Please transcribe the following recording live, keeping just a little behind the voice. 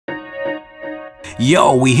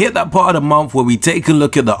Yo, we hit that part of the month where we take a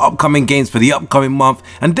look at the upcoming games for the upcoming month,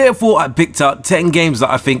 and therefore I picked out 10 games that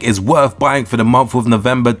I think is worth buying for the month of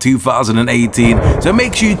November 2018, so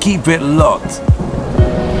make sure you keep it locked.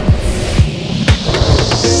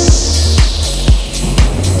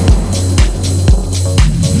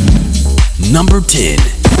 Number 10.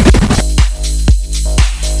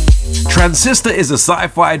 Transistor is a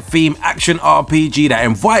sci-fi themed action RPG that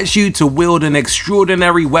invites you to wield an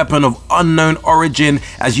extraordinary weapon of unknown origin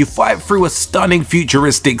as you fight through a stunning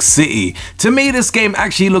futuristic city. To me, this game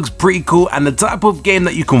actually looks pretty cool and the type of game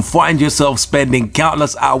that you can find yourself spending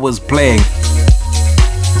countless hours playing.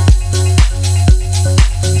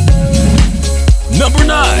 Number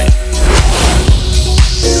 9.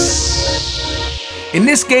 In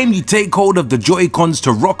this game, you take hold of the Joy-Cons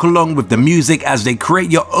to rock along with the music as they create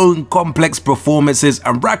your own complex performances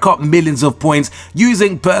and rack up millions of points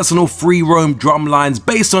using personal free roam drum lines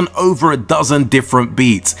based on over a dozen different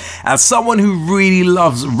beats. As someone who really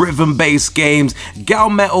loves rhythm-based games, Gal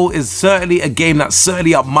Metal is certainly a game that's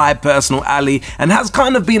certainly up my personal alley and has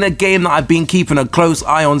kind of been a game that I've been keeping a close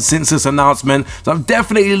eye on since this announcement, so I'm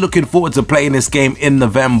definitely looking forward to playing this game in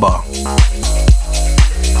November.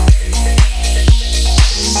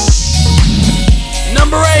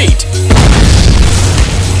 Number 8.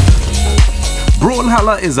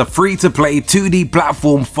 Brawlhalla is a free-to-play 2D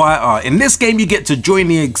platform fighter. In this game you get to join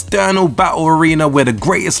the external battle arena where the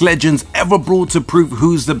greatest legends ever brawled to prove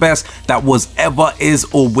who's the best that was, ever, is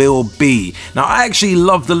or will be. Now I actually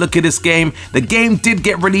love the look of this game. The game did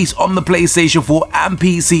get released on the PlayStation 4 and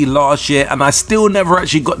PC last year and I still never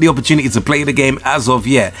actually got the opportunity to play the game as of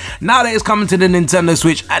yet. Now that it's coming to the Nintendo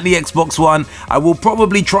Switch and the Xbox One, I will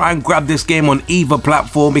probably try and grab this game on either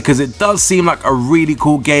platform because it does seem like a really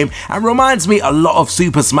cool game and reminds me a lot of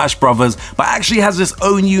Super Smash Bros, but actually has its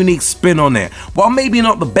own unique spin on it. While maybe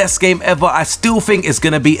not the best game ever, I still think it's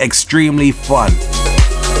going to be extremely fun.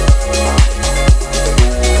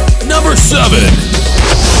 Number 7.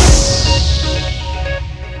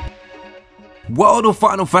 World of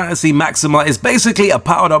Final Fantasy Maxima is basically a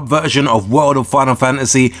powered up version of World of Final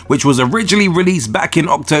Fantasy, which was originally released back in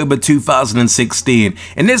October 2016.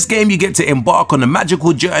 In this game you get to embark on a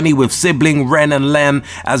magical journey with sibling Ren and Len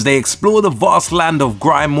as they explore the vast land of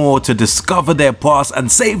Grimoire to discover their past and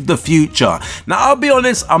save the future. Now I'll be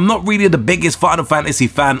honest, I'm not really the biggest Final Fantasy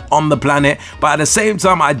fan on the planet, but at the same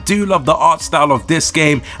time I do love the art style of this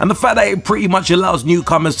game and the fact that it pretty much allows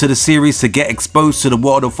newcomers to the series to get exposed to the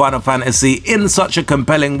world of Final Fantasy in such a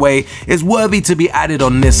compelling way is worthy to be added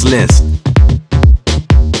on this list.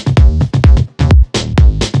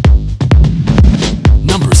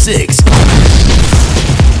 Number 6.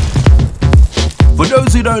 For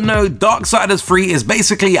those who don't know, Darksiders 3 is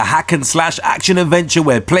basically a hack and slash action adventure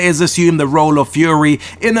where players assume the role of Fury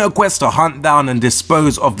in her quest to hunt down and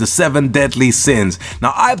dispose of the 7 deadly sins.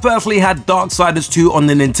 Now I personally had Darksiders 2 on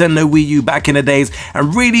the Nintendo Wii U back in the days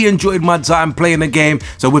and really enjoyed my time playing the game,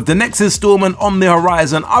 so with the next installment on the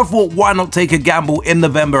horizon I thought why not take a gamble in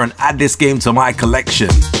November and add this game to my collection.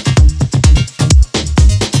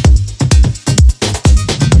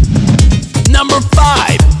 Number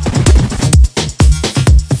 5.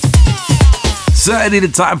 Certainly the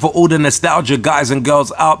time for all the nostalgia guys and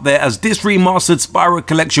girls out there, as this remastered Spyro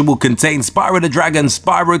collection will contain Spyro the Dragon,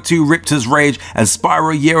 Spyro 2 Riptor's Rage and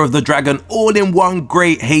Spyro Year of the Dragon all in one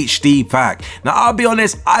great HD pack. Now I'll be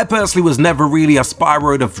honest, I personally was never really a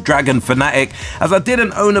Spyro the Dragon fanatic as I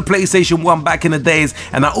didn't own a PlayStation 1 back in the days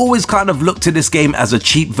and I always kind of looked to this game as a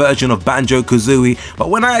cheap version of Banjo-Kazooie, but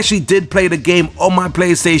when I actually did play the game on my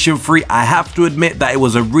PlayStation 3 I have to admit that it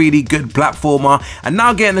was a really good platformer, and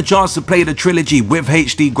now getting the chance to play the trilogy with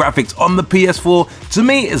HD graphics on the PS4 to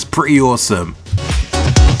me is pretty awesome.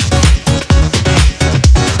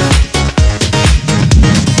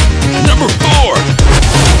 Number 4.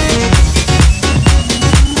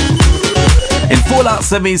 In Fallout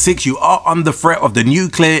 76, you are under threat of the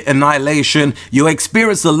nuclear annihilation. You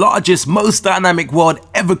experience the largest, most dynamic world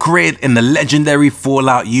ever created in the legendary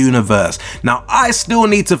Fallout universe. Now, I still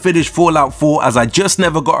need to finish Fallout 4 as I just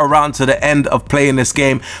never got around to the end of playing this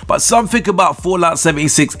game, but something about Fallout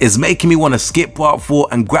 76 is making me want to skip part 4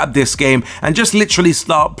 and grab this game and just literally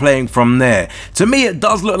start playing from there. To me, it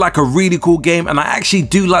does look like a really cool game and I actually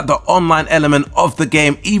do like the online element of the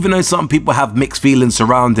game, even though some people have mixed feelings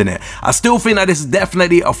surrounding it. I still think that this is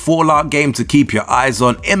definitely a Fallout game to keep your eyes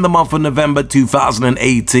on in the month of November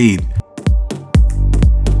 2018.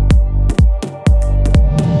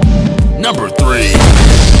 Number 3.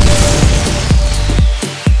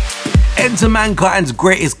 Enter mankind's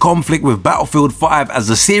greatest conflict with Battlefield 5 as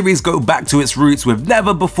the series go back to its roots with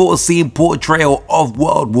never before seen portrayal of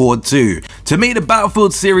World War II. To me, the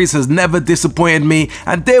Battlefield series has never disappointed me,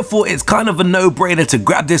 and therefore it's kind of a no-brainer to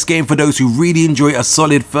grab this game for those who really enjoy a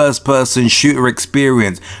solid first-person shooter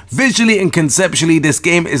experience. Visually and conceptually, this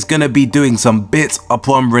game is going to be doing some bits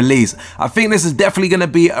upon release. I think this is definitely going to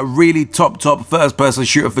be a really top first-person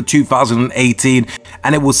shooter for 2018,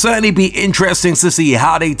 and it will certainly be interesting to see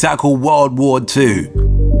how they tackle World War II.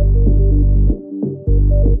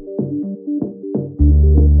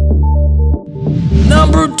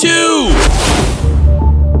 Number 2.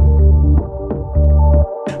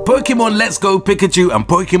 Pokemon Let's Go Pikachu and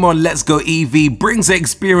Pokemon Let's Go Eevee brings the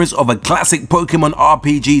experience of a classic Pokemon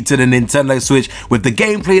RPG to the Nintendo Switch, with the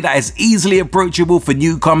gameplay that is easily approachable for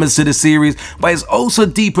newcomers to the series, but is also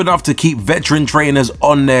deep enough to keep veteran trainers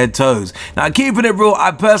on their toes. Now, keeping it real,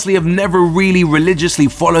 I personally have never really religiously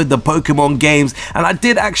followed the Pokemon games, and I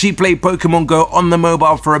did actually play Pokemon Go on the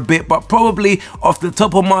mobile for a bit, but probably off the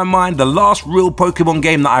top of my mind, the last real Pokemon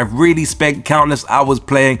game that I've really spent countless hours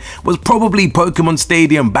playing was probably Pokemon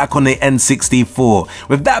Stadium back on the N64.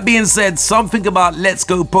 With that being said, something about Let's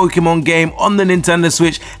Go Pokemon game on the Nintendo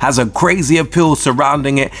Switch has a crazy appeal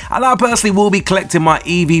surrounding it, and I personally will be collecting my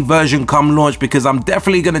Eevee version come launch, because I'm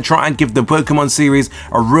definitely going to try and give the Pokemon series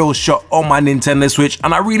a real shot on my Nintendo Switch,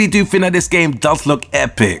 and I really do think that this game does look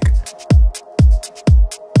epic.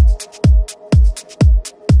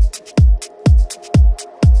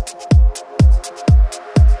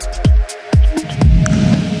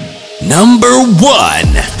 Number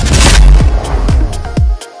 1.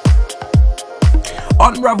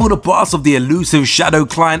 Unravel the past of the elusive Shadow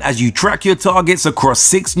Client as you track your targets across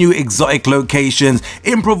 6 new exotic locations,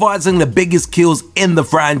 improvising the biggest kills in the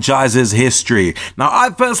franchise's history. Now,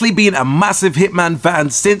 I've personally been a massive Hitman fan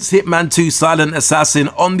since Hitman 2 Silent Assassin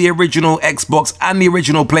on the original Xbox and the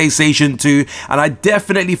original PlayStation 2, and I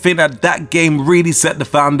definitely think that that game really set the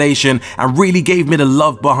foundation and really gave me the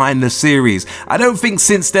love behind the series. I don't think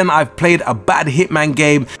since then I've played a bad Hitman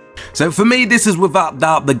game. So for me, this is without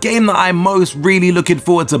doubt the game that I'm most really looking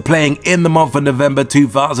forward to playing in the month of November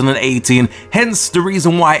 2018, hence the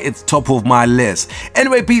reason why it's top of my list.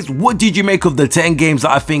 Anyway peeps, what did you make of the 10 games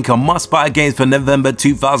that I think are must-buy games for November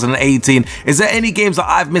 2018? Is there any games that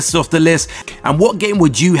I've missed off the list? And what game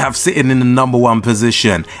would you have sitting in the number 1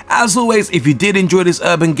 position? As always, if you did enjoy this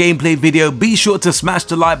urban gameplay video, be sure to smash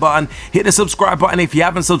the like button, hit the subscribe button if you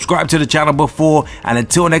haven't subscribed to the channel before, and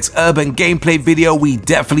until next urban gameplay video, we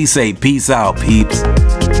definitely say peace out, peeps.